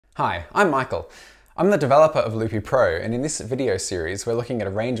Hi, I'm Michael. I'm the developer of Loopy Pro, and in this video series we're looking at a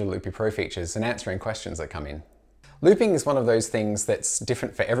range of Loopy Pro features and answering questions that come in. Looping is one of those things that's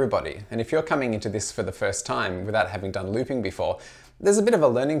different for everybody, and if you're coming into this for the first time without having done looping before, there's a bit of a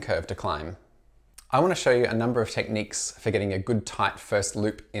learning curve to climb. I want to show you a number of techniques for getting a good tight first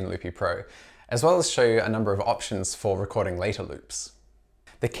loop in Loopy Pro, as well as show you a number of options for recording later loops.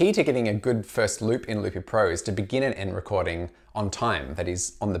 The key to getting a good first loop in Loopy Pro is to begin and end recording on time, that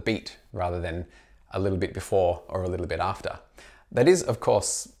is, on the beat, rather than a little bit before or a little bit after. That is, of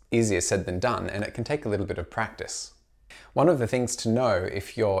course, easier said than done, and it can take a little bit of practice. One of the things to know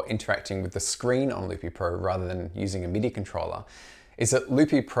if you're interacting with the screen on Loopy Pro rather than using a MIDI controller is that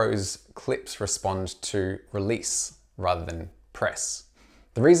Loopy Pro's clips respond to release rather than press.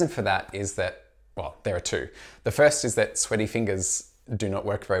 The reason for that is that, well, there are two. The first is that sweaty fingers do not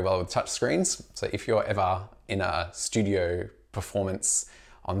work very well with touch screens. So if you're ever in a studio performance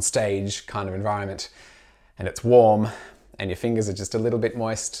on stage kind of environment and it's warm and your fingers are just a little bit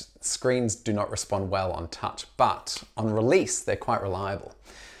moist, screens do not respond well on touch, but on release, they're quite reliable.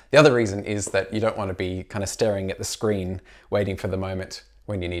 The other reason is that you don't want to be kind of staring at the screen waiting for the moment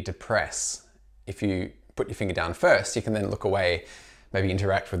when you need to press. If you put your finger down first, you can then look away, maybe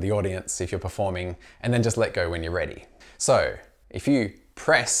interact with the audience if you're performing, and then just let go when you're ready. So if you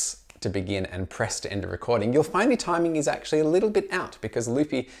press to begin and press to end a recording, you'll find your timing is actually a little bit out because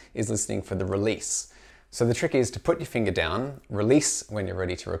Loopy is listening for the release. So the trick is to put your finger down, release when you're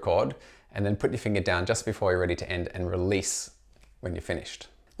ready to record, and then put your finger down just before you're ready to end and release when you're finished.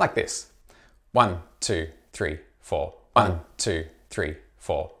 Like this. 1, 2, 3, 4. 1, 2, 3,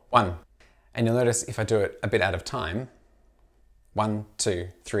 4. 1. And you'll notice if I do it a bit out of time, 1, 2,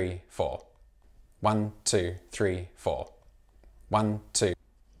 3, 4. 1, 2, 3, 4. 1, 2.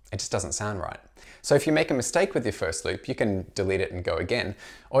 It just doesn't sound right. So if you make a mistake with your first loop, you can delete it and go again,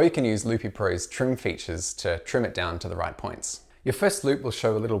 or you can use Loopy Pro's trim features to trim it down to the right points. Your first loop will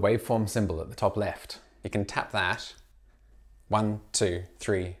show a little waveform symbol at the top left. You can tap that, 1, 2,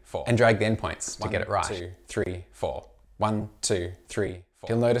 3, 4, and drag the endpoints to get it right. 1, 2, 3, 4. 1, 2, 3, 4.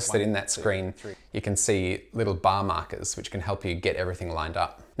 You'll notice that in that screen, you can see little bar markers, which can help you get everything lined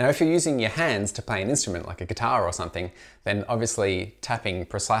up. Now, if you're using your hands to play an instrument like a guitar or something, then obviously tapping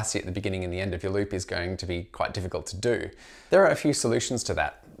precisely at the beginning and the end of your loop is going to be quite difficult to do. There are a few solutions to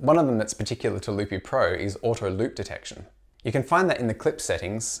that. One of them that's particular to Loopy Pro is auto loop detection. You can find that in the clip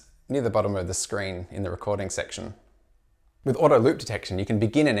settings near the bottom of the screen in the recording section. With auto loop detection, you can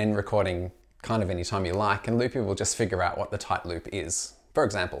begin and end recording kind of anytime you like, and Loopy will just figure out what the tight loop is. For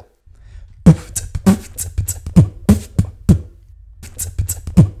example,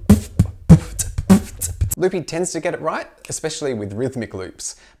 Loopy tends to get it right, especially with rhythmic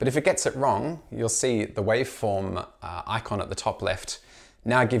loops, but if it gets it wrong, you'll see the waveform icon at the top left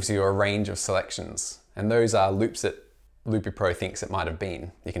now gives you a range of selections, and those are loops that Loopy Pro thinks it might have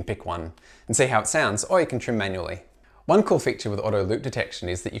been. You can pick one and see how it sounds, or you can trim manually. One cool feature with auto loop detection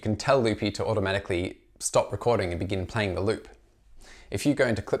is that you can tell Loopy to automatically stop recording and begin playing the loop. If you go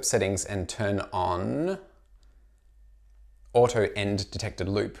into clip settings and turn on auto end detected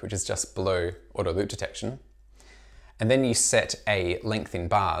loop, which is just below auto loop detection, and then you set a length in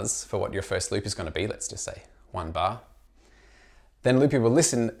bars for what your first loop is going to be, let's just say 1 bar, then Loopy will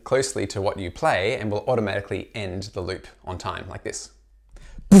listen closely to what you play and will automatically end the loop on time, like this.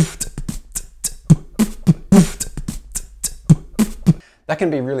 That can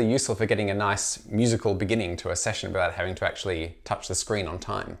be really useful for getting a nice musical beginning to a session without having to actually touch the screen on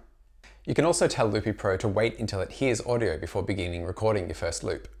time. You can also tell Loopy Pro to wait until it hears audio before beginning recording your first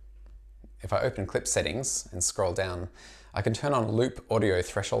loop. If I open clip settings and scroll down, I can turn on loop audio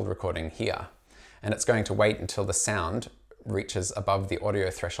threshold recording here, and it's going to wait until the sound reaches above the audio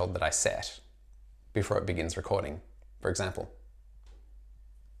threshold that I set before it begins recording. For example,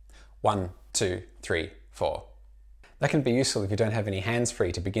 1, 2, 3, 4. That can be useful if you don't have any hands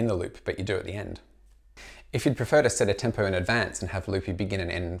free to begin the loop, but you do at the end. If you'd prefer to set a tempo in advance and have Loopy begin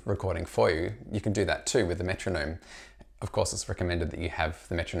and end recording for you, you can do that too with the metronome. Of course, it's recommended that you have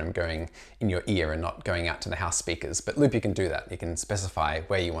the metronome going in your ear and not going out to the house speakers, but Loopy can do that. You can specify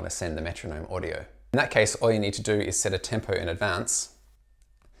where you want to send the metronome audio. In that case, all you need to do is set a tempo in advance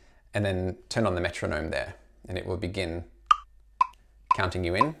and then turn on the metronome there, and it will begin counting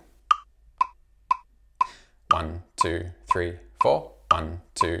you in. 1, 2, 3, 4. 1,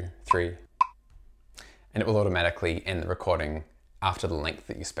 2, 3. And it will automatically end the recording after the length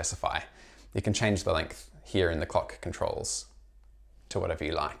that you specify. You can change the length here in the clock controls to whatever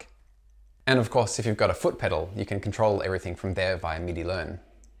you like. And of course, if you've got a foot pedal, you can control everything from there via MIDI Learn.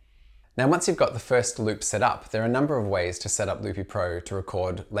 Now, once you've got the first loop set up, there are a number of ways to set up Loopy Pro to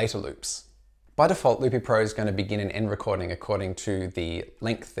record later loops. By default, Loopy Pro is going to begin and end recording according to the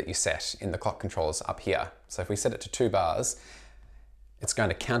length that you set in the clock controls up here. So if we set it to 2 bars, it's going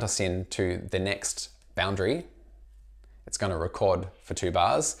to count us in to the next boundary. It's going to record for 2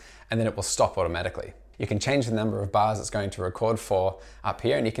 bars, and then it will stop automatically. You can change the number of bars it's going to record for up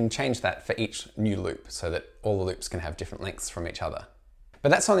here, and you can change that for each new loop so that all the loops can have different lengths from each other. But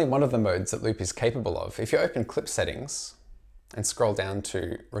that's only one of the modes that Loop is capable of. If you open clip settings and scroll down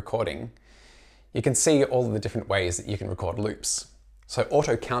to recording, you can see all of the different ways that you can record loops. So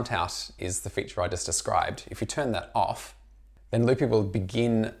auto countout is the feature I just described. If you turn that off, then Loopy will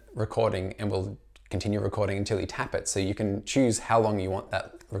begin recording and will continue recording until you tap it. So you can choose how long you want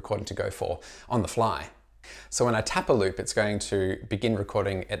that recording to go for on the fly. So when I tap a loop, it's going to begin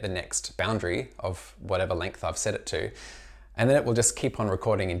recording at the next boundary of whatever length I've set it to, and then it will just keep on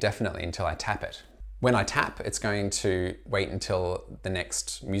recording indefinitely until I tap it. When I tap, it's going to wait until the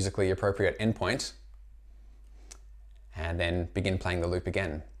next musically appropriate endpoint and then begin playing the loop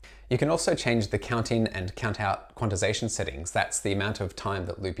again. You can also change the count in and count out quantization settings. That's the amount of time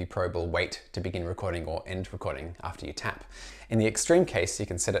that Loopy Pro will wait to begin recording or end recording after you tap. In the extreme case, you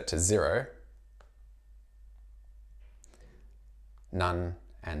can set it to 0, none,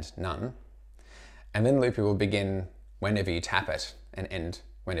 and none. And then Loopy will begin whenever you tap it and end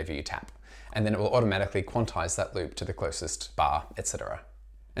whenever you tap. And then it will automatically quantize that loop to the closest bar, etc.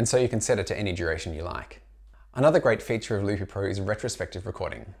 And so you can set it to any duration you like. Another great feature of Loopy Pro is retrospective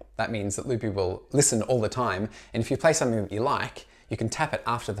recording. That means that Loopy will listen all the time, and if you play something that you like, you can tap it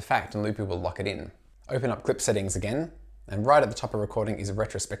after the fact and Loopy will lock it in. Open up clip settings again, and right at the top of recording is a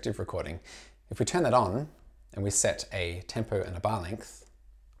retrospective recording. If we turn that on, and we set a tempo and a bar length,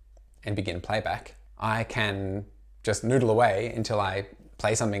 and begin playback, I can just noodle away until I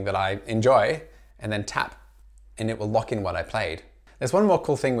play something that I enjoy, and then tap, and it will lock in what I played. There's one more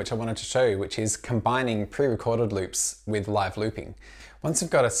cool thing which I wanted to show you, which is combining pre-recorded loops with live looping. Once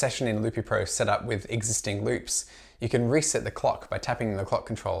you've got a session in Loopy Pro set up with existing loops, you can reset the clock by tapping the clock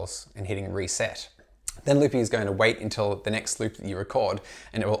controls and hitting reset. Then Loopy is going to wait until the next loop that you record,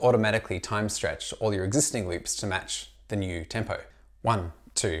 and it will automatically time stretch all your existing loops to match the new tempo. 1,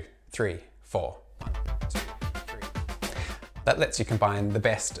 2, 3, 4. 1, 2, 3. That lets you combine the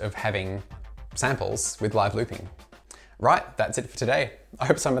best of having samples with live looping. Right, that's it for today. I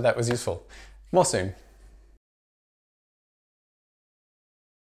hope some of that was useful. More soon.